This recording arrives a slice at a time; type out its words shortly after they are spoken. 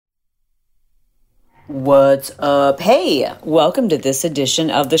What's up? Hey, welcome to this edition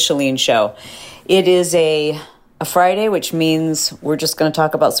of The Shalene Show. It is a Friday, which means we're just going to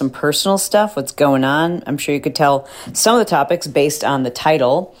talk about some personal stuff, what's going on. I'm sure you could tell some of the topics based on the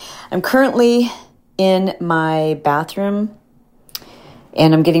title. I'm currently in my bathroom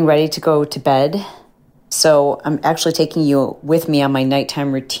and I'm getting ready to go to bed. So I'm actually taking you with me on my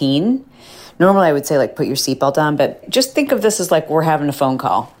nighttime routine. Normally I would say put your seatbelt on, but just think of this as we're having a phone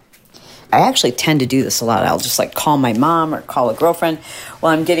call. I actually tend to do this a lot. I'll just call my mom or call a girlfriend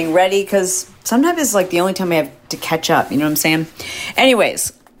while I'm getting ready because sometimes it's the only time I have to catch up. You know what I'm saying?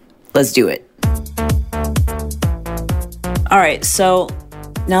 Anyways, let's do it. All right. So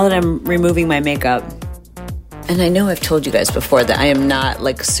now that I'm removing my makeup, and I know I've told you guys before that I am not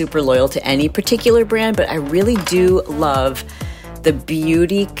super loyal to any particular brand, but I really do love the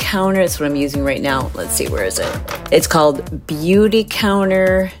Beauty Counter. That's what I'm using right now. Let's see, where is it? It's called Beauty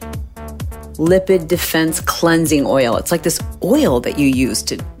Counter Lipid Defense Cleansing Oil. It's this oil that you use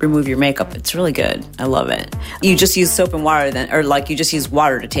to remove your makeup. It's really good. I love it. You just use soap and water then, or you just use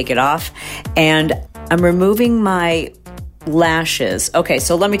water to take it off. And I'm removing my lashes. Okay,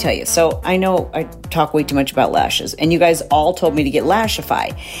 so let me tell you. So I know I talk way too much about lashes, and you guys all told me to get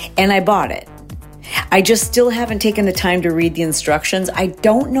Lashify, and I bought it. I just still haven't taken the time to read the instructions. I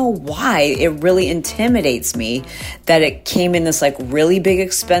don't know why it really intimidates me that it came in this really big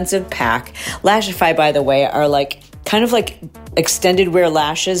expensive pack. Lashify, by the way, are kind of extended wear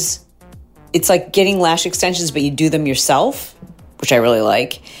lashes. It's like getting lash extensions, but you do them yourself, which I really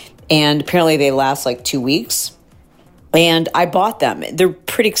like. And apparently they last 2 weeks. And I bought them. They're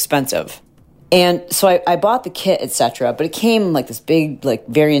pretty expensive. And so I bought the kit, etc., but it came this big,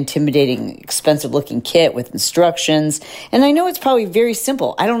 very intimidating, expensive looking kit with instructions. And I know it's probably very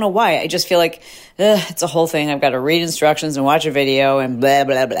simple. I don't know why. I just feel it's a whole thing. I've got to read instructions and watch a video and blah,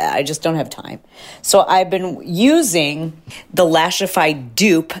 blah, blah. I just don't have time. So I've been using the Lashify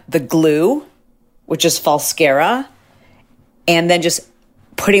dupe, the glue, which is Falscara, and then just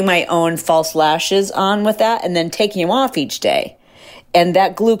putting my own false lashes on with that and then taking them off each day. And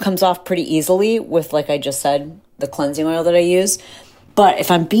that glue comes off pretty easily with, I just said, the cleansing oil that I use. But if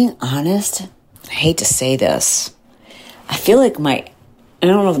I'm being honest, I hate to say this. I feel I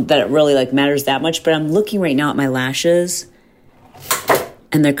don't know that it really matters that much, but I'm looking right now at my lashes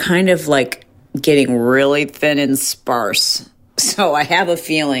and they're kind of getting really thin and sparse. So I have a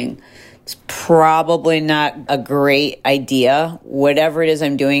feeling it's probably not a great idea. Whatever it is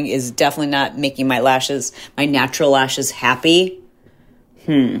I'm doing is definitely not making my natural lashes happy.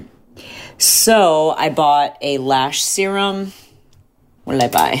 So I bought a lash serum. What did I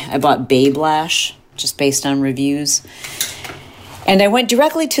buy? I bought Babe Lash, just based on reviews. And I went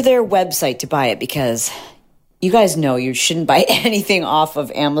directly to their website to buy it because you guys know you shouldn't buy anything off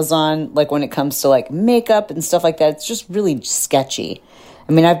of Amazon, when it comes to makeup and stuff like that. It's just really sketchy.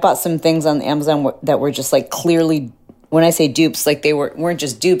 I mean, I've bought some things on Amazon that were just clearly, when I say dupes, they weren't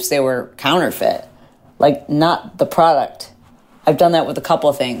just dupes, they were counterfeit. Not the product. I've done that with a couple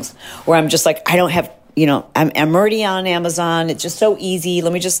of things where I'm just I don't have, I'm already on Amazon. It's just so easy.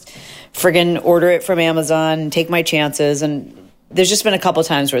 Let me just friggin' order it from Amazon and take my chances. And there's just been a couple of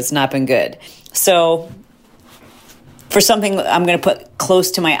times where it's not been good. So for something I'm going to put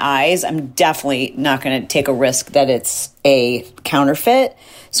close to my eyes, I'm definitely not going to take a risk that it's a counterfeit.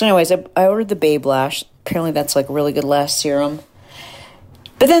 So anyways, I ordered the Babe Lash. Apparently that's a really good lash serum.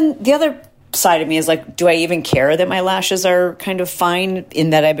 But then the other side of me is do I even care that my lashes are kind of fine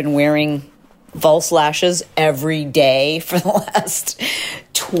in that I've been wearing false lashes every day for the last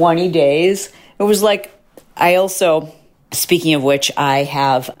 20 days? It was I also, speaking of which, I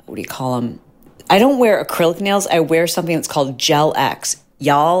have, what do you call them? I don't wear acrylic nails. I wear something that's called Gel X.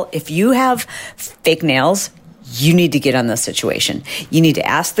 Y'all, if you have fake nails, you need to get on this situation. You need to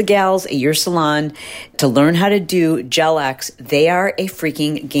ask the gals at your salon to learn how to do Gel X. They are a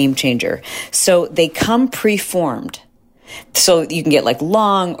freaking game changer. So they come pre-formed. So you can get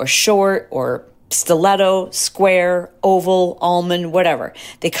long or short or stiletto, square, oval, almond, whatever.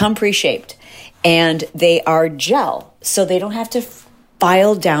 They come pre-shaped and they are gel. So they don't have to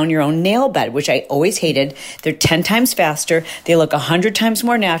file down your own nail bed, which I always hated. They're 10 times faster. They look 100 times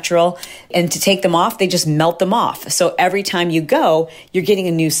more natural. And to take them off, they just melt them off. So every time you go, you're getting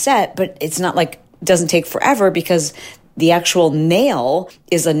a new set, but it's not it doesn't take forever because the actual nail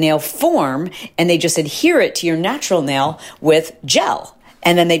is a nail form and they just adhere it to your natural nail with gel.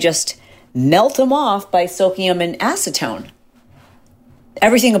 And then they just melt them off by soaking them in acetone.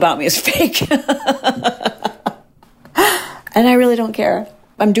 Everything about me is fake. And I really don't care.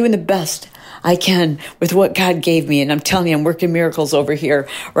 I'm doing the best I can with what God gave me. And I'm telling you, I'm working miracles over here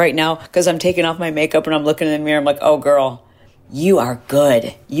right now because I'm taking off my makeup and I'm looking in the mirror. I'm like, oh, girl, you are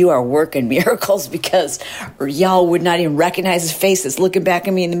good. You are working miracles because y'all would not even recognize his face that's looking back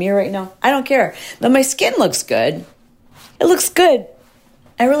at me in the mirror right now. I don't care. But my skin looks good. It looks good.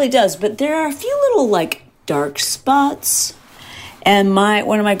 It really does. But there are a few little like dark spots. And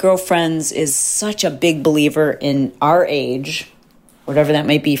one of my girlfriends is such a big believer in our age, whatever that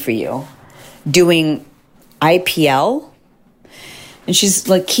might be for you, doing IPL. And she's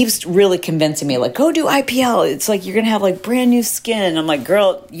like, keeps really convincing me, like, go do IPL. It's like, you're going to have like brand new skin. I'm like,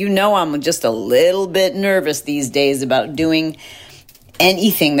 girl, you know, I'm just a little bit nervous these days about doing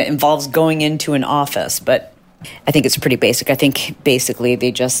anything that involves going into an office. But I think it's pretty basic. I think basically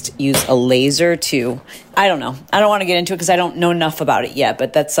they just use a laser to, I don't know. I don't want to get into it because I don't know enough about it yet,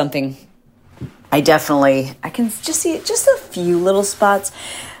 but that's something I can just see just a few little spots,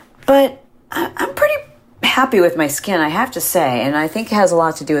 but I'm pretty happy with my skin, I have to say. And I think it has a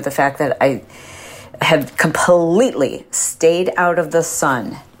lot to do with the fact that I have completely stayed out of the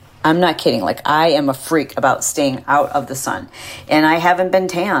sun. I'm not kidding. Like, I am a freak about staying out of the sun. And I haven't been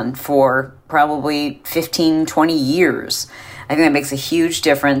tan for probably 15, 20 years. I think that makes a huge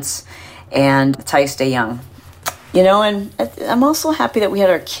difference. And it's how you stay young. You know, and I'm also happy that we had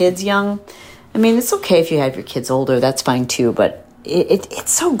our kids young. I mean, it's okay if you have your kids older. That's fine too. But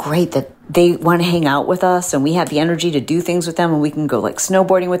it's so great that they want to hang out with us. And we have the energy to do things with them. And we can go like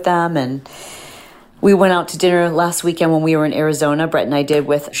snowboarding with them. And we went out to dinner last weekend when we were in Arizona. Brett and I did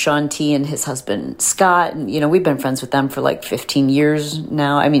with Sean T. and his husband, Scott. And, you know, we've been friends with them for like 15 years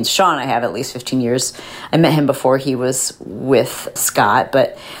now. I mean, Sean, I have at least 15 years. I met him before he was with Scott.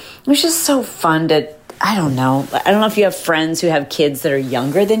 But it was just so fun to, I don't know if you have friends who have kids that are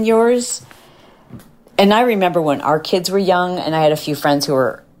younger than yours. And I remember when our kids were young and I had a few friends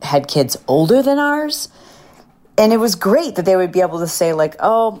who had kids older than ours. And it was great that they would be able to say like,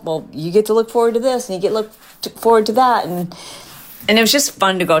 oh, well, you get to look forward to this and you get to look forward to that. And it was just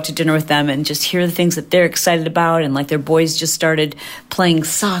fun to go out to dinner with them and just hear the things that they're excited about. And like their boys just started playing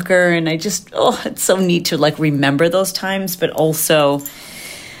soccer. And it's so neat to like remember those times. But also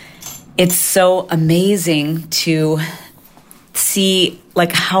it's so amazing to see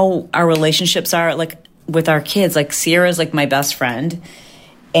like how our relationships are like with our kids. Like Sierra's like my best friend.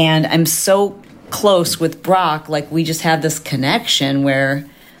 And I'm so close with Brock, like we just have this connection where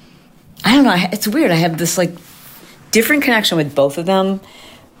I don't know, it's weird. I have this like different connection with both of them,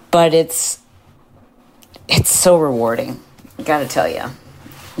 but it's so rewarding. I gotta tell you,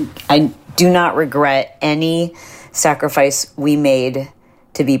 I do not regret any sacrifice we made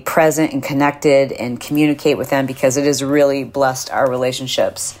to be present and connected and communicate with them, because it has really blessed our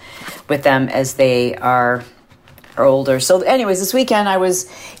relationships with them as they are older. So anyways, this weekend I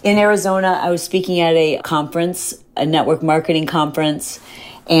was in Arizona. I was speaking at a conference, a network marketing conference.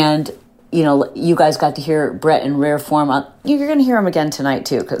 And, you know, you guys got to hear Brett in rare form. You're going to hear him again tonight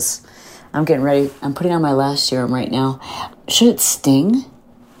too, because I'm getting ready. I'm putting on my lash serum right now. Should it sting?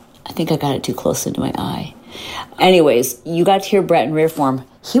 I think I got it too close into my eye. Anyways, you got to hear Brett in rare form.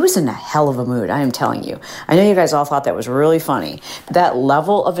 He was in a hell of a mood, I am telling you. I know you guys all thought that was really funny. That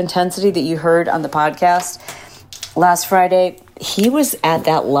level of intensity that you heard on the podcast last Friday, he was at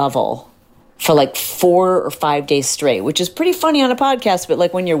that level for like 4 or 5 days straight, which is pretty funny on a podcast. But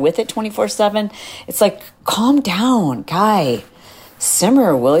like when you're with it 24/7, it's like, calm down, guy.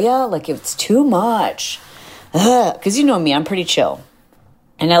 Simmer, will ya? Like it's too much. Because you know me, I'm pretty chill.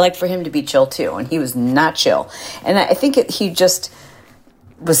 And I like for him to be chill too. And he was not chill. And I think he just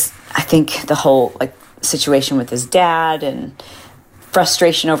was, I think the whole like situation with his dad and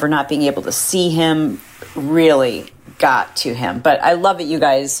frustration over not being able to see him really got to him. But I love that you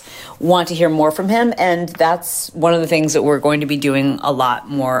guys want to hear more from him. And that's one of the things that we're going to be doing a lot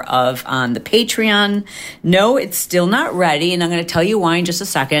more of on the Patreon. No, it's still not ready. And I'm going to tell you why in just a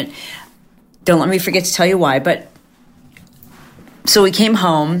second. Don't let me forget to tell you why. But so we came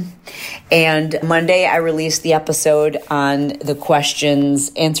home, and Monday I released the episode on the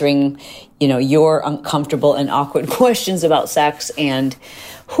questions, answering, you know, your uncomfortable and awkward questions about sex. And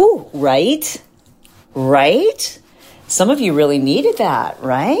right? Some of you really needed that,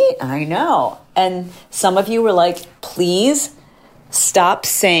 right? I know. And some of you were like, please stop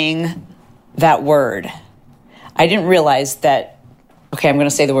saying that word. I didn't realize that, okay, I'm going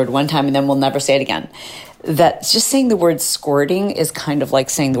to say the word one time and then we'll never say it again. That just saying the word squirting is kind of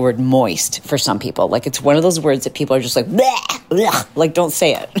like saying the word moist for some people. Like it's one of those words that people are just like, bleh, bleh, like don't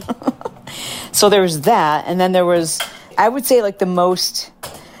say it. So there was that. And then there was, I would say like the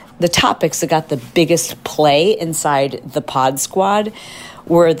topics that got the biggest play inside the pod squad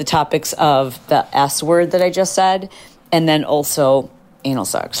were the topics of the S word that I just said, and then also anal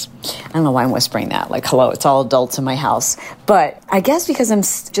sex. I don't know why I'm whispering that. Like, hello, it's all adults in my house. But I guess because I'm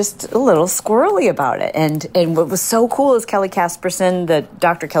just a little squirrely about it. And what was so cool is Kelly Casperson, the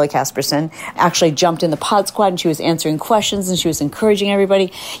Dr. Kelly Casperson, actually jumped in the pod squad and she was answering questions and she was encouraging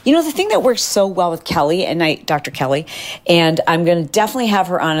everybody. You know, the thing that works so well with Kelly and Dr. Kelly, and I'm going to definitely have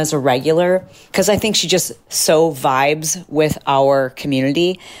her on as a regular because I think she just so vibes with our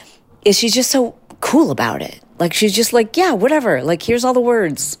community, is she's just so cool about it. Like, she's just like, yeah, whatever. Like, here's all the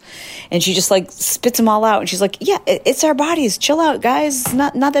words. And she just like spits them all out. And she's like, yeah, it's our bodies. Chill out, guys. It's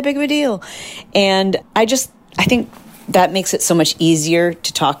not that big of a deal. And I think that makes it so much easier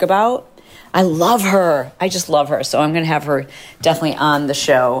to talk about. I love her. I just love her. So I'm going to have her definitely on the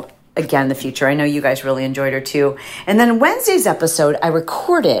show again in the future. I know you guys really enjoyed her too. And then Wednesday's episode I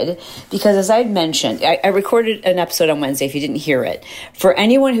recorded because, as I had mentioned, I recorded an episode on Wednesday if you didn't hear it. For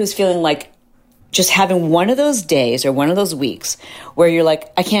anyone who's feeling like just having one of those days or one of those weeks where you're like,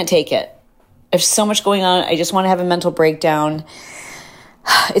 I can't take it. There's so much going on. I just want to have a mental breakdown.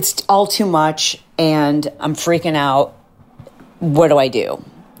 It's all too much and I'm freaking out. What do I do?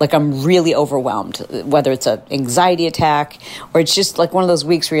 Like, I'm really overwhelmed, whether it's an anxiety attack or it's just like one of those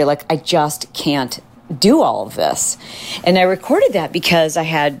weeks where you're like, I just can't do all of this. And I recorded that because I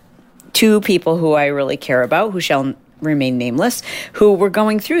had two people who I really care about, who shall remain nameless, who were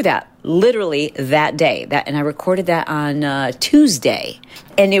going through that literally that day. And I recorded that on Tuesday.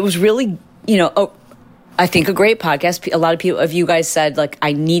 And it was really, I think a great podcast. A lot of people of you guys said, like,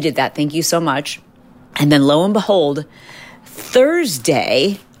 I needed that. Thank you so much. And then lo and behold,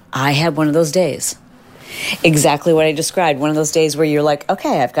 Thursday, I had one of those days. Exactly what I described. One of those days where you're like,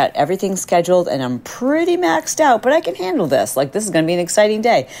 okay, I've got everything scheduled and I'm pretty maxed out, but I can handle this. Like, this is going to be an exciting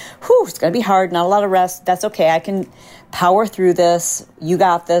day. Whew, it's going to be hard. Not a lot of rest. That's okay. I can power through this. You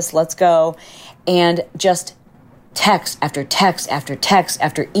got this. Let's go. And just text after text after text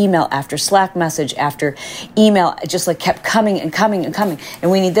after email after Slack message after email, it just like kept coming and coming and coming.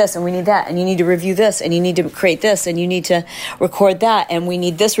 And we need this and we need that. And you need to review this and you need to create this and you need to record that. And we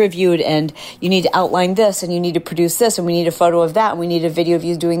need this reviewed and you need to outline this and you need to produce this and we need a photo of that and we need a video of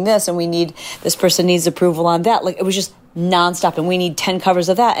you doing this and we need, this person needs approval on that. Like, it was just nonstop and we need 10 covers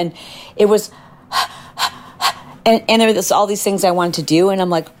of that. And it was, and there was all these things I wanted to do. And I'm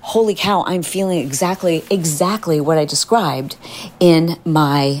like, holy cow, I'm feeling exactly what I described in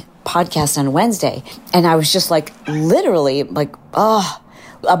my podcast on Wednesday. And I was just like, literally like,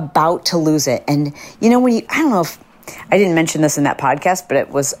 about to lose it. And when I don't know if I didn't mention this in that podcast, but it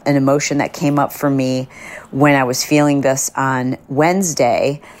was an emotion that came up for me when I was feeling this on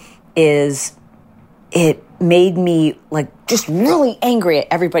Wednesday, is it made me like just really angry at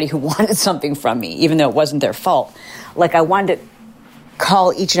everybody who wanted something from me, even though it wasn't their fault. Like, I wanted to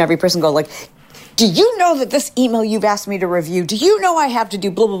call each and every person and go like, do you know that this email you've asked me to review, do you know I have to do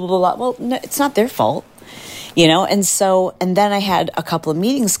blah, blah, blah, blah? Well, no, it's not their fault, and then I had a couple of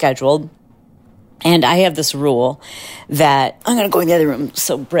meetings scheduled. And I have this rule that I'm going to go in the other room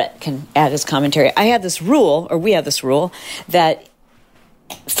so Brett can add his commentary. We have this rule that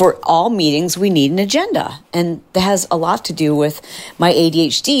for all meetings, we need an agenda. And that has a lot to do with my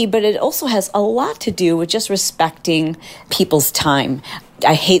ADHD, but it also has a lot to do with just respecting people's time.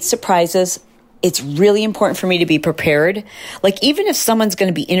 I hate surprises. It's really important for me to be prepared. Like, even if someone's going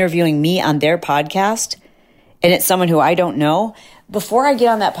to be interviewing me on their podcast and it's someone who I don't know, before I get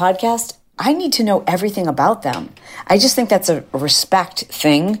on that podcast, I need to know everything about them. I just think that's a respect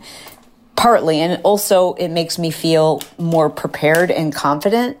thing. Partly, and also it makes me feel more prepared and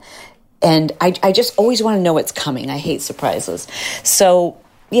confident. And I just always want to know what's coming. I hate surprises. So,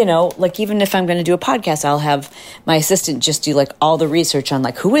 like, even if I'm going to do a podcast, I'll have my assistant just do like all the research on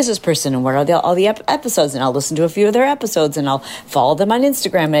like, who is this person and what are all the episodes? And I'll listen to a few of their episodes and I'll follow them on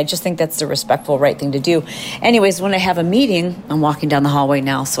Instagram. And I just think that's the respectful, right thing to do. Anyways, when I have a meeting, I'm walking down the hallway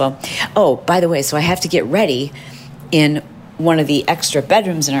now. So, by the way, so I have to get ready in one of the extra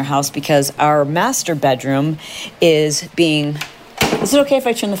bedrooms in our house because our master bedroom is it okay if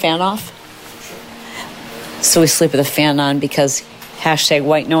I turn the fan off? So we sleep with the fan on because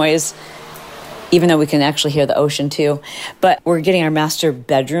 #white noise, even though we can actually hear the ocean too. But we're getting our bathroom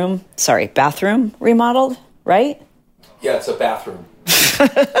remodeled, right? Yeah, it's a bathroom.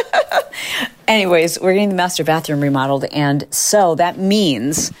 Anyways, we're getting the master bathroom remodeled. And so that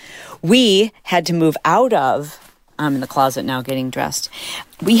means we had to move out of, I'm in the closet now getting dressed.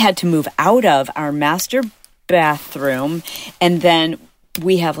 We had to move out of our master bathroom. And then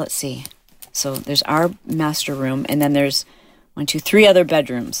we have, let's see. So there's our master room. And then there's 1, 2, 3 other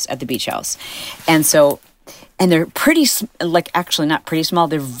bedrooms at the beach house. And so And they're actually not pretty small.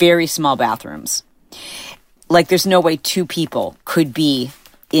 They're very small bathrooms. Like there's no way two people could be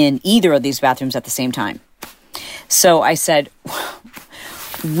in either of these bathrooms at the same time. So I said,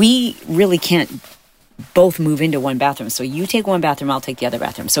 we really can't both move into one bathroom. So you take one bathroom, I'll take the other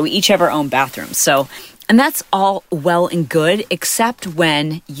bathroom. So we each have our own bathroom. So, and that's all well and good, except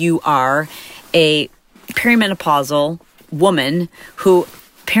when you are a perimenopausal woman who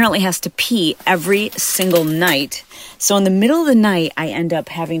apparently has to pee every single night. So in the middle of the night, I end up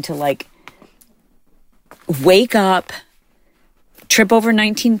having to like wake up, trip over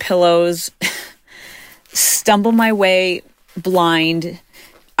 19 pillows, stumble my way blind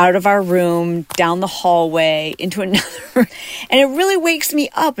out of our room, down the hallway, into another room. And it really wakes me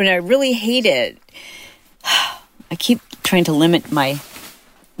up and I really hate it. I keep trying to limit my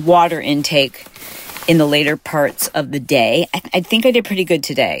water intake in the later parts of the day. I think I did pretty good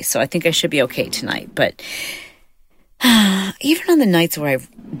today, so I think I should be okay tonight. But even on the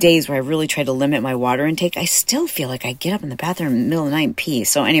days where I really try to limit my water intake, I still feel like I get up in the bathroom in the middle of the night and pee.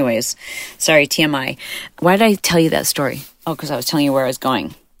 So anyways, sorry, TMI. Why did I tell you that story? Oh, because I was telling you where I was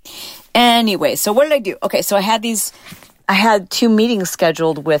going. Anyway, so what did I do? Okay, so I had 2 meetings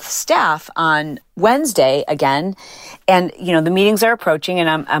scheduled with staff on Wednesday again. And, the meetings are approaching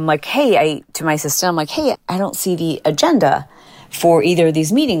and I'm like, hey, to my assistant, I'm like, hey, I don't see the agenda for either of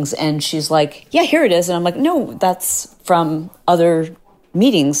these meetings. And she's like, yeah, here it is. And I'm like, no, that's from other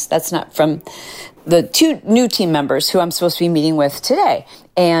meetings. That's not from the 2 new team members who I'm supposed to be meeting with today.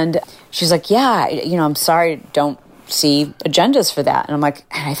 And she's like, yeah, I'm sorry, don't see agendas for that. And I'm like,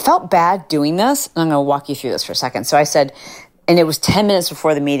 and I felt bad doing this. And I'm going to walk you through this for a second. So I said, and it was 10 minutes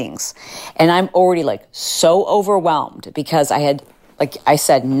before the meetings. And I'm already like so overwhelmed because I had, like I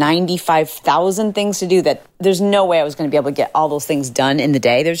said, 95,000 things to do that there's no way I was going to be able to get all those things done in the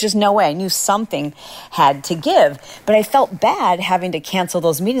day. There's just no way. I knew something had to give. But I felt bad having to cancel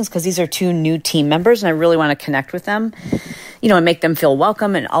those meetings because these are 2 new team members and I really want to connect with them, and make them feel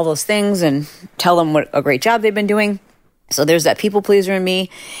welcome and all those things and tell them what a great job they've been doing. So there's that people pleaser in me.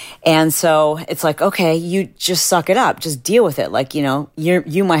 And so it's like, okay, you just suck it up. Just deal with it. Like,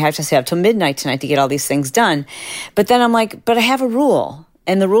 you might have to stay up till midnight tonight to get all these things done. But then I'm like, but I have a rule.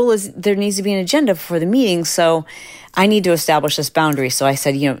 And the rule is there needs to be an agenda for the meeting. So I need to establish this boundary. So I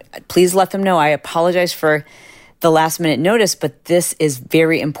said, please let them know. I apologize for the last minute notice, but this is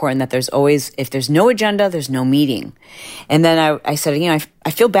very important that there's always, if there's no agenda, there's no meeting. And then I said,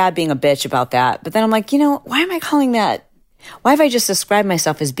 I feel bad being a bitch about that. But then I'm like, why am I calling that? Why have I just described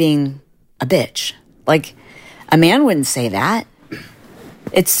myself as being a bitch? Like, a man wouldn't say that.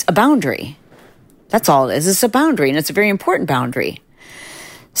 It's a boundary. That's all it is. It's a boundary, and it's a very important boundary.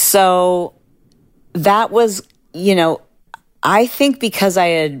 So that was, I think because I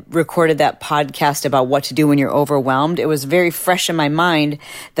had recorded that podcast about what to do when you're overwhelmed, it was very fresh in my mind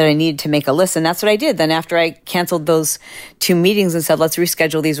that I needed to make a list. And that's what I did. Then after I canceled those 2 meetings and said, let's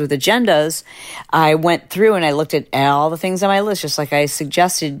reschedule these with agendas, I went through and I looked at all the things on my list, just like I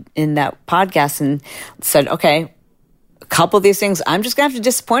suggested in that podcast, and said, okay, a couple of these things, I'm just going to have to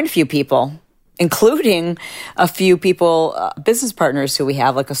disappoint a few people, including a few people, business partners who we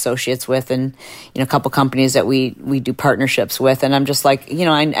have like associates with, and, a couple companies that we do partnerships with. And I'm just like,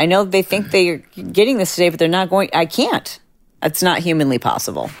 I know they think they're getting this today, but they're not going, I can't. It's not humanly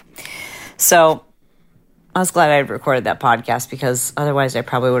possible. So I was glad I recorded that podcast because otherwise I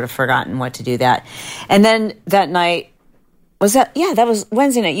probably would have forgotten what to do that. And then that night, that was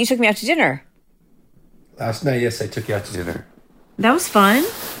Wednesday night. You took me out to dinner. Last night, yes, I took you out to dinner. That was fun.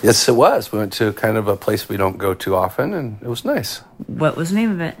 Yes, it was. We went to kind of a place we don't go to often, and it was nice. What was the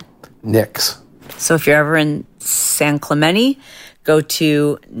name of it? Nick's. So if you're ever in San Clemente, go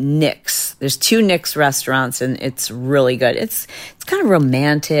to Nick's. There's 2 Nick's restaurants, and it's really good. It's kind of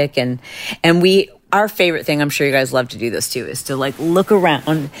romantic, and our favorite thing, I'm sure you guys love to do this too, is to like look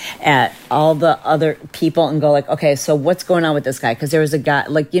around at all the other people and go like, okay, so what's going on with this guy? Because there was a guy,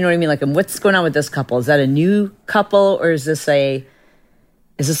 like, you know what I mean? Like, what's going on with this couple? Is that a new couple, or is this a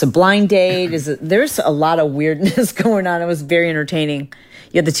blind date? There's a lot of weirdness going on. It was very entertaining.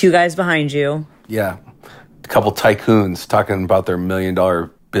 You had the 2 guys behind you. Yeah. A couple tycoons talking about their $1 million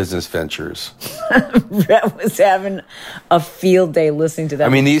business ventures. Brett was having a field day listening to that. I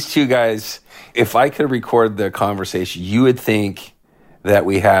mean, these 2 guys, if I could record the conversation, you would think that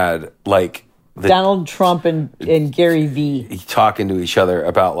we had like Donald Trump and Gary Vee talking to each other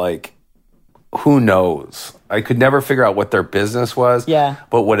about like, who knows? I could never figure out what their business was. Yeah.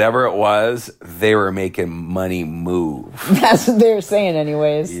 But whatever it was, they were making money move. That's what they were saying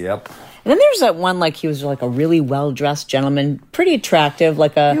anyways. Yep. And then there's that one, like, he was like a really well-dressed gentleman, pretty attractive,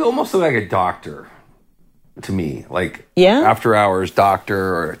 like a... He almost looked like a doctor. to me. Like, Yeah? after hours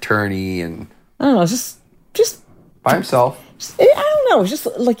doctor or attorney, and I don't know, just by himself. I don't know. It's just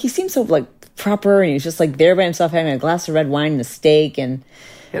like he seems so like proper, and he's just like there by himself having a glass of red wine and a steak, and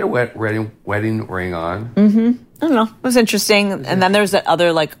He had a wedding ring on. I don't know. It was interesting. And then there's that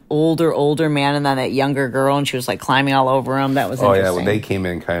other like older man, and then that younger girl, and she was like climbing all over him. That was interesting. Oh yeah, well, they came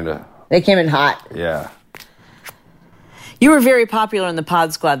in kind of. They came in hot. Yeah. You were very popular in the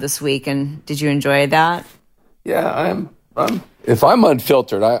Pod Squad this week, and did you enjoy that? Yeah, I'm. If I'm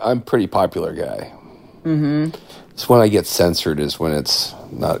unfiltered, I'm a pretty popular guy. It's when I get censored is when it's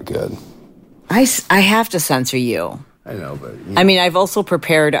not good. I have to censor you. I know, but I mean, I've also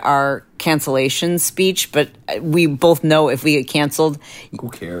prepared our cancellation speech, but we both know if we get canceled, who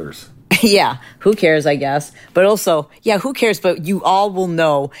cares? yeah, who cares, I guess. But also, yeah, who cares? But you all will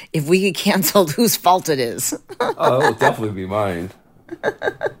know if we get canceled whose fault it is. Oh, it will definitely be mine.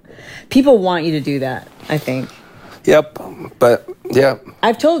 People want you to do that, I think. Yep, but yeah.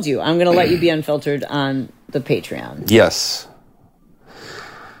 I've told you, I'm going to let you be unfiltered on the Patreon. Yes.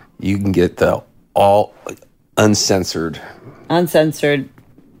 You can get the all uncensored, unfiltered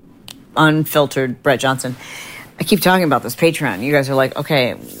Brett Johnson. I keep talking about this Patreon. You guys are like,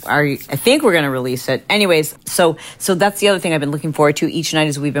 okay, I think we're going to release it. Anyways, so that's the other thing I've been looking forward to each night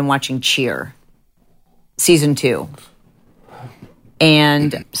is we've been watching Cheer, season 2.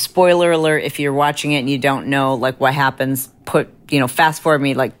 And spoiler alert, if you're watching it and you don't know like what happens, fast forward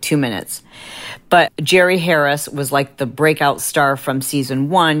me like 2 minutes. But Jerry Harris was like the breakout star from season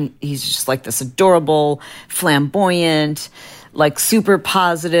 1. He's just like this adorable, flamboyant, like super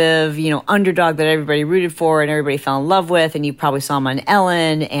positive, underdog that everybody rooted for and everybody fell in love with. And you probably saw him on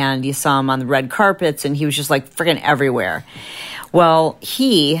Ellen and you saw him on the red carpets and he was just like freaking everywhere. Well,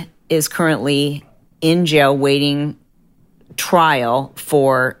 he is currently in jail waiting trial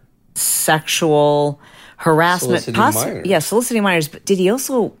for sexual harassment. Soliciting minors. But did he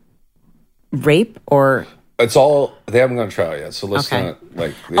also rape or? It's all, they haven't gone to trial yet. So let's not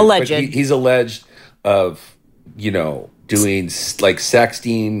like. Alleged. He's alleged of, doing like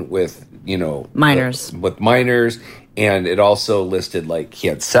sexting with, minors. With minors. And it also listed like he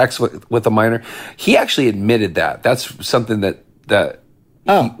had sex with a minor. He actually admitted that. That's something that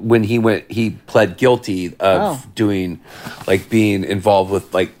when he pled guilty of doing, like being involved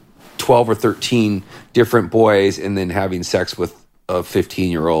with like 12 or 13 different boys and then having sex with a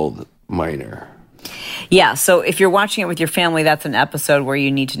 15-year-old minor. Yeah, so if you're watching it with your family, that's an episode where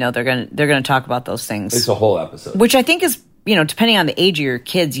you need to know they're gonna talk about those things. It's a whole episode. Which I think is, depending on the age of your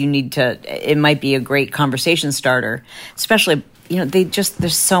kids, it might be a great conversation starter. Especially,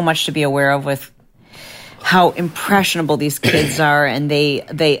 there's so much to be aware of with how impressionable these kids are, and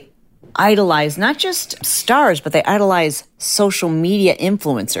they idolize not just stars, but they idolize social media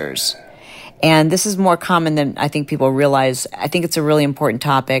influencers. And this is more common than I think people realize. I think it's a really important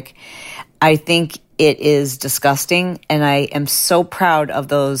topic. I think it is disgusting, and I am so proud of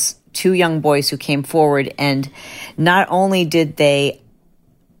those 2 young boys who came forward, and not only did they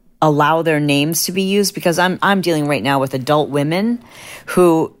allow their names to be used, because I'm dealing right now with adult women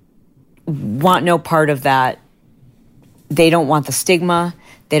who want no part of that. They don't want the stigma.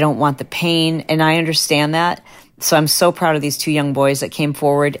 They don't want the pain. And I understand that. So I'm so proud of these 2 young boys that came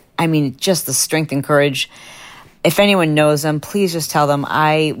forward. I mean, just the strength and courage. If anyone knows them, please just tell them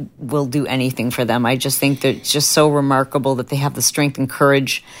I will do anything for them. I just think that it's just so remarkable that they have the strength and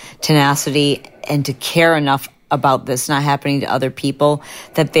courage, tenacity, and to care enough about this not happening to other people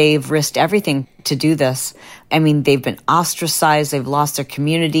that they've risked everything to do this. I mean, they've been ostracized. They've lost their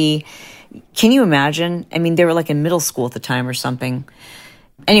community. Can you imagine? I mean, they were like in middle school at the time or something.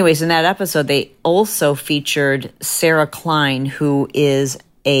 Anyways, in that episode, they also featured Sarah Klein, who is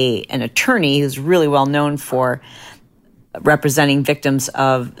an attorney who's really well known for representing victims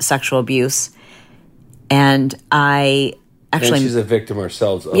of sexual abuse. And she's a victim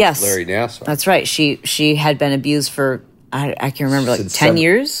herself of Larry Nassar. That's right. She had been abused for, I can't remember, like 10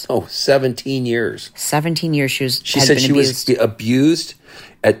 years? 17 years. 17 years she said she was abused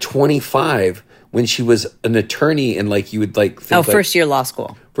at 25 when she was an attorney, and like you would like think first year law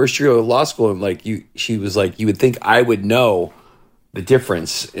school. First year of law school, and she was like, you would think I would know the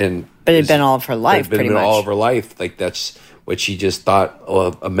difference in. But it had been all of her life, pretty much. All of her life. Like that's what she just thought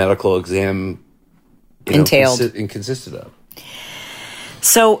a medical exam entailed and consisted of.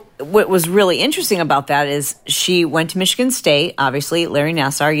 So what was really interesting about that is she went to Michigan State. Obviously, Larry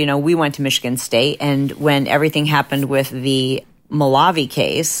Nassar, we went to Michigan State. And when everything happened with the Malavi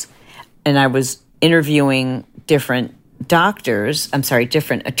case, and I was interviewing different attorneys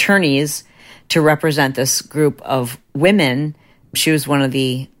to represent this group of women, she was one of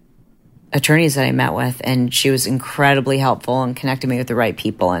the attorneys that I met with, and she was incredibly helpful and connected me with the right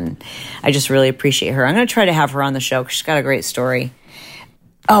people, and I just really appreciate her. I'm going to try to have her on the show because she's got a great story.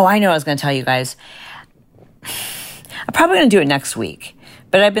 Oh, I know I was going to tell you guys. I'm probably going to do it next week,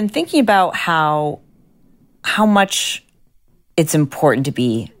 but I've been thinking about how much it's important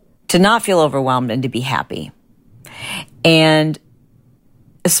to not feel overwhelmed and to be happy. And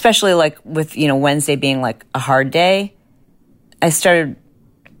especially like with, Wednesday being like a hard day, I started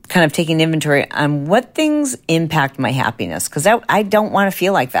kind of taking inventory on what things impact my happiness. Because I don't want to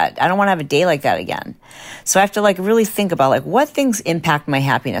feel like that. I don't want to have a day like that again. So I have to like really think about like what things impact my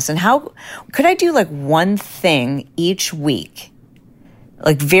happiness and how could I do like one thing each week,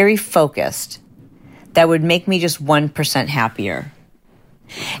 like very focused, that would make me just 1% happier.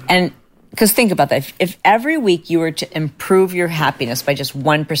 And because think about that. If every week you were to improve your happiness by just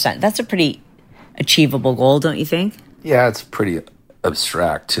 1%, that's a pretty achievable goal, don't you think? Yeah, it's pretty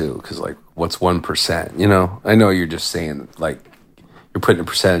abstract too, because like, what's 1%? I know you're just saying like you're putting a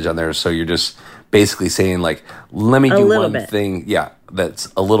percentage on there, so you're just basically saying like, let me do one thing. Yeah,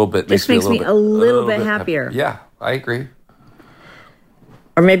 that's a little bit. Just makes me a little bit happier. Yeah, I agree.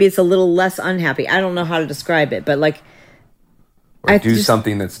 Or maybe it's a little less unhappy. I don't know how to describe it, but like, or do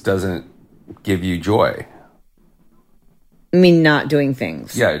something that doesn't give you joy. I mean, not doing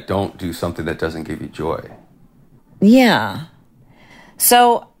things. Yeah, don't do something that doesn't give you joy. Yeah.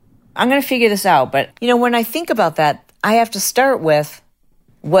 So I'm going to figure this out. But, when I think about that, I have to start with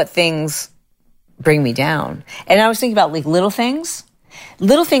what things bring me down. And I was thinking about like little things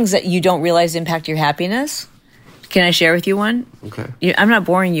that you don't realize impact your happiness. Can I share with you one? Okay. I'm not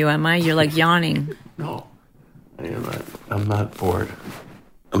boring you, am I? You're like yawning. No, I am not. I'm not bored.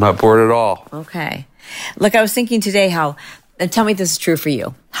 I'm not bored at all. Okay. Like I was thinking today and tell me if this is true for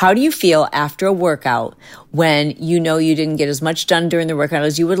you. How do you feel after a workout when you know you didn't get as much done during the workout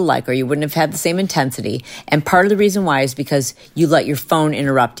as you would like, or you wouldn't have had the same intensity? And part of the reason why is because you let your phone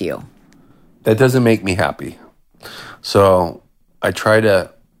interrupt you. That doesn't make me happy. So I try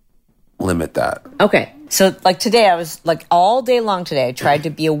to limit that. Okay. So like today, I was like all day long today, I tried to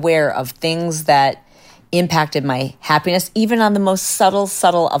be aware of things that impacted my happiness, even on the most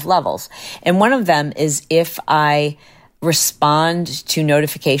subtle of levels. And one of them is if I respond to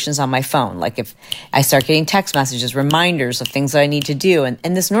notifications on my phone. Like if I start getting text messages, reminders of things that I need to do. And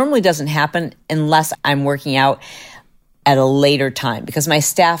this normally doesn't happen unless I'm working out at a later time because my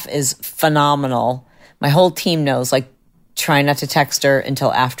staff is phenomenal. My whole team knows, like, try not to text her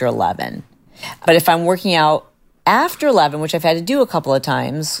until after 11. But if I'm working out after 11, which I've had to do a couple of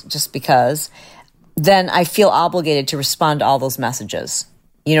times just because, then I feel obligated to respond to all those messages.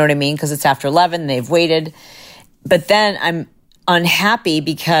 You know what I mean? Because it's after 11, they've waited. But then I'm unhappy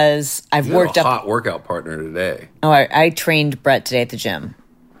because I've worked up. A hot workout partner today. Oh, I trained Brett today at the gym.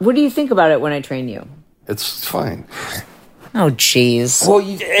 What do you think about it when I train you? It's fine. Oh, jeez. Well,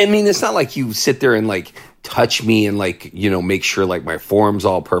 it's not like you sit there and like touch me and like, make sure like my form's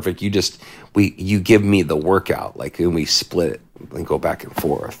all perfect. You give me the workout, like, and we split it and go back and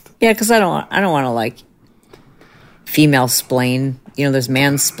forth. Yeah, because I don't want to like female splain. There's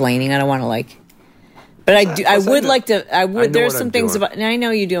mansplaining. I don't want to like. But I would like to. I would. There's some things about. And I know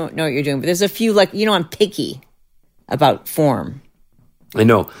you don't know what you're doing, but there's a few like I'm picky about form. I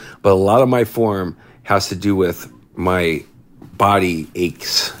know, but a lot of my form has to do with my body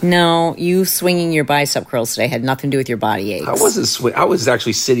aches. No, you swinging your bicep curls today had nothing to do with your body aches. I wasn't I was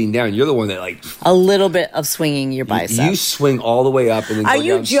actually sitting down. You're the one that like a little bit of swinging your bicep. You swing all the way up and then. Are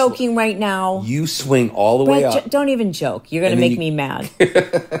you joking right now? You swing all the way up. Don't even joke. You're going to make me mad.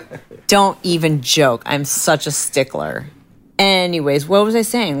 Don't even joke. I'm such a stickler. Anyways, what was I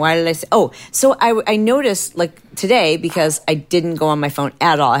saying? Why did I say? Oh, so I noticed like today because I didn't go on my phone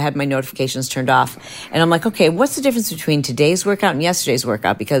at all. I had my notifications turned off. And I'm like, okay, what's the difference between today's workout and yesterday's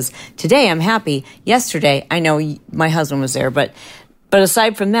workout? Because today I'm happy. Yesterday, I know my husband was there. But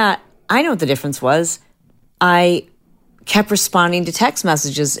aside from that, I know what the difference was. I kept responding to text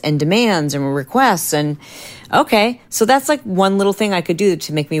messages and demands and requests. And okay, so that's like one little thing I could do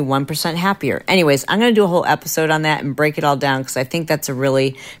to make me 1% happier. Anyways, I'm going to do a whole episode on that and break it all down because I think that's a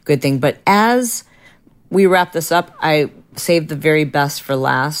really good thing. But as we wrap this up, I saved the very best for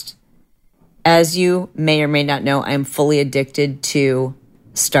last. As you may or may not know, I'm fully addicted to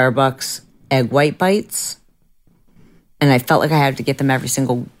Starbucks egg white bites. And I felt like I had to get them every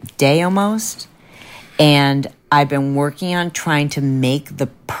single day almost. And I've been working on trying to make the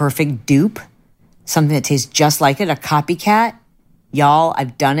perfect dupe, something that tastes just like it, a copycat. Y'all,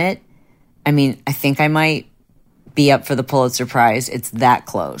 I've done it. I mean, I think I might be up for the Pulitzer Prize. It's that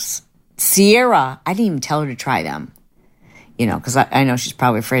close. Sierra, I didn't even tell her to try them. because I know she's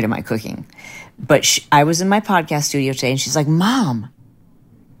probably afraid of my cooking. But I was in my podcast studio today, and she's like, Mom,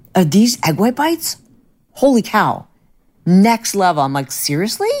 are these egg white bites? Holy cow. Next level. I'm like,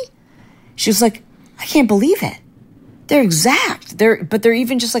 seriously? She was like, I can't believe it. They're exact. But they're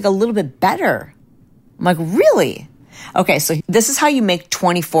even just like a little bit better. I'm like, really? Okay, so this is how you make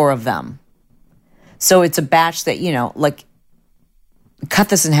 24 of them. So it's a batch that, like, cut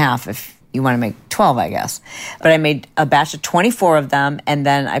this in half if you want to make 12, I guess. But I made a batch of 24 of them, and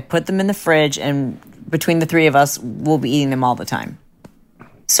then I put them in the fridge, and between the three of us, we'll be eating them all the time.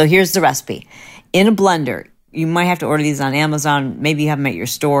 So here's the recipe. In a blender, you might have to order these on Amazon. Maybe you have them at your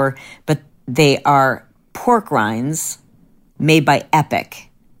store, but they are pork rinds made by Epic.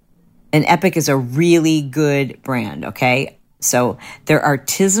 And Epic is a really good brand, okay? So they're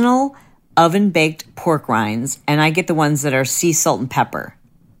artisanal oven-baked pork rinds, and I get the ones that are sea salt and pepper,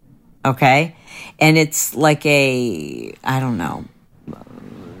 okay? And it's like I don't know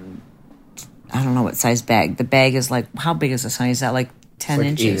what size bag. The bag is like, how big is this, honey? Is that like 10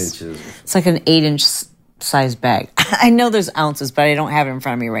 inches? 8 inches. It's like an 8-inch size bag. I know there's ounces, but I don't have it in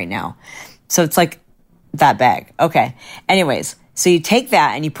front of me right now. So it's like that bag. Okay. Anyways, so you take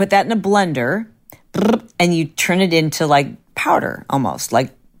that and you put that in a blender and you turn it into like powder, almost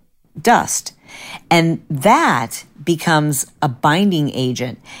like dust. And that becomes a binding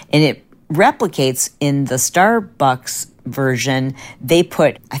agent, and it replicates in the Starbucks version. They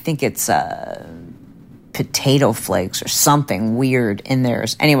put, I think it's potato flakes or something weird in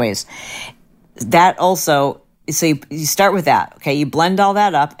theirs. Anyways, that also, so you start with that, okay? You blend all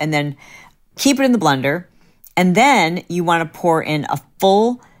that up and then keep it in the blender. And then you want to pour in a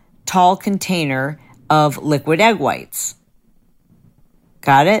full tall container of liquid egg whites.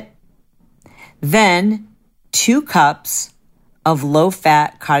 Got it? Then 2 cups of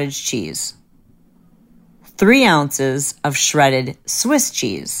low-fat cottage cheese. 3 ounces of shredded Swiss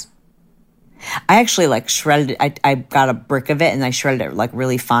cheese. I actually like shredded it. I got a brick of it and I shredded it like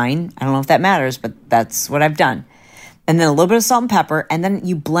really fine. I don't know if that matters, but that's what I've done. And then a little bit of salt and pepper, and then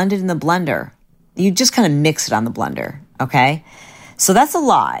you blend it in the blender. You just kind of mix it on the blender, okay? So that's a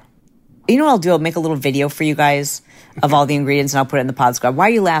lot. You know what I'll do? I'll make a little video for you guys of all the ingredients, and I'll put it in the Pod Squad. Why are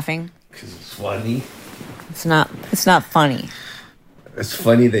you laughing? Because it's funny. It's not funny. It's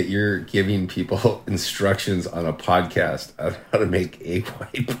funny that you're giving people instructions on a podcast on how to make egg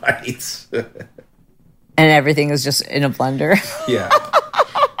white bites. And everything is just in a blender. Yeah.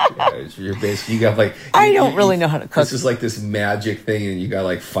 You're basically, you got like... I don't really know how to cook. This is like this magic thing, and you got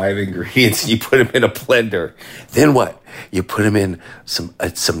like 5 ingredients, and you put them in a blender. Then what? You put them in some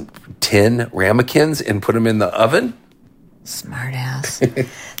tin ramekins and put them in the oven? Smart ass.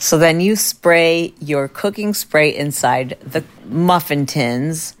 So then you spray your cooking spray inside the muffin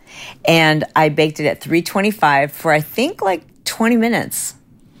tins, and I baked it at 325 for I think like 20 minutes.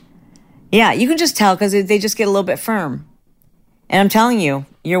 Yeah, you can just tell because they just get a little bit firm. And I'm telling you,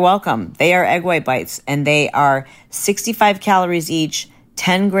 you're welcome. They are egg white bites, and they are 65 calories each,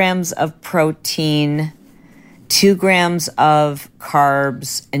 10 grams of protein, 2 grams of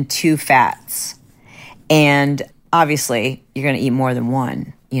carbs, and 2 fats. And obviously, you're going to eat more than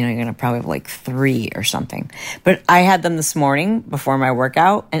one. You're going to probably have like 3 or something. But I had them this morning before my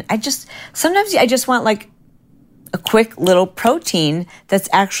workout, and sometimes I just want like a quick little protein that's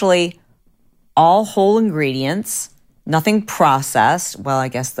actually all whole ingredients. Nothing processed. Well, I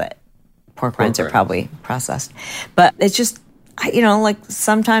guess the pork rinds are probably processed. But it's just, like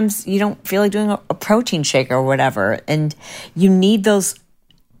sometimes you don't feel like doing a protein shake or whatever. And you need those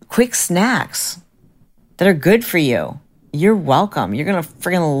quick snacks that are good for you. You're welcome. You're going to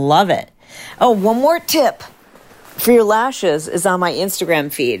freaking love it. Oh, one more tip for your lashes is on my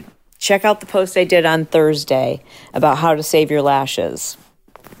Instagram feed. Check out the post I did on Thursday about how to save your lashes.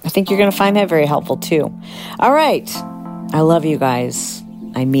 I think you're going to find that very helpful too. All right. I love you guys.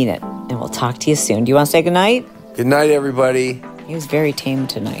 I mean it. And we'll talk to you soon. Do you want to say goodnight? Good night, everybody. He was very tame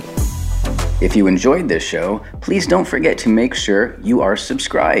tonight. If you enjoyed this show, please don't forget to make sure you are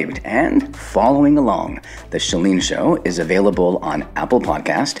subscribed and following along. The Chalene Show is available on Apple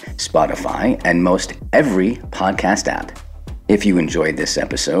Podcast, Spotify, and most every podcast app. If you enjoyed this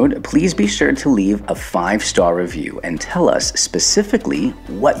episode, please be sure to leave a 5-star review and tell us specifically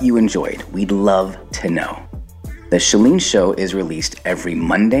what you enjoyed. We'd love to know. The Chalene Show is released every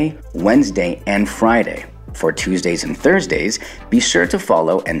Monday, Wednesday, and Friday. For Tuesdays and Thursdays, be sure to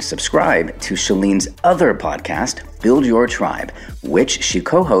follow and subscribe to Chalene's other podcast, Build Your Tribe, which she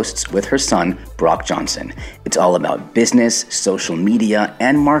co-hosts with her son, Brock Johnson. It's all about business, social media,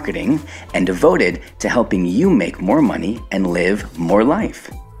 and marketing, and devoted to helping you make more money and live more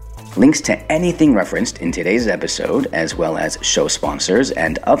life. Links to anything referenced in today's episode, as well as show sponsors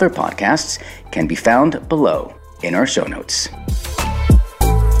and other podcasts, can be found below in our show notes.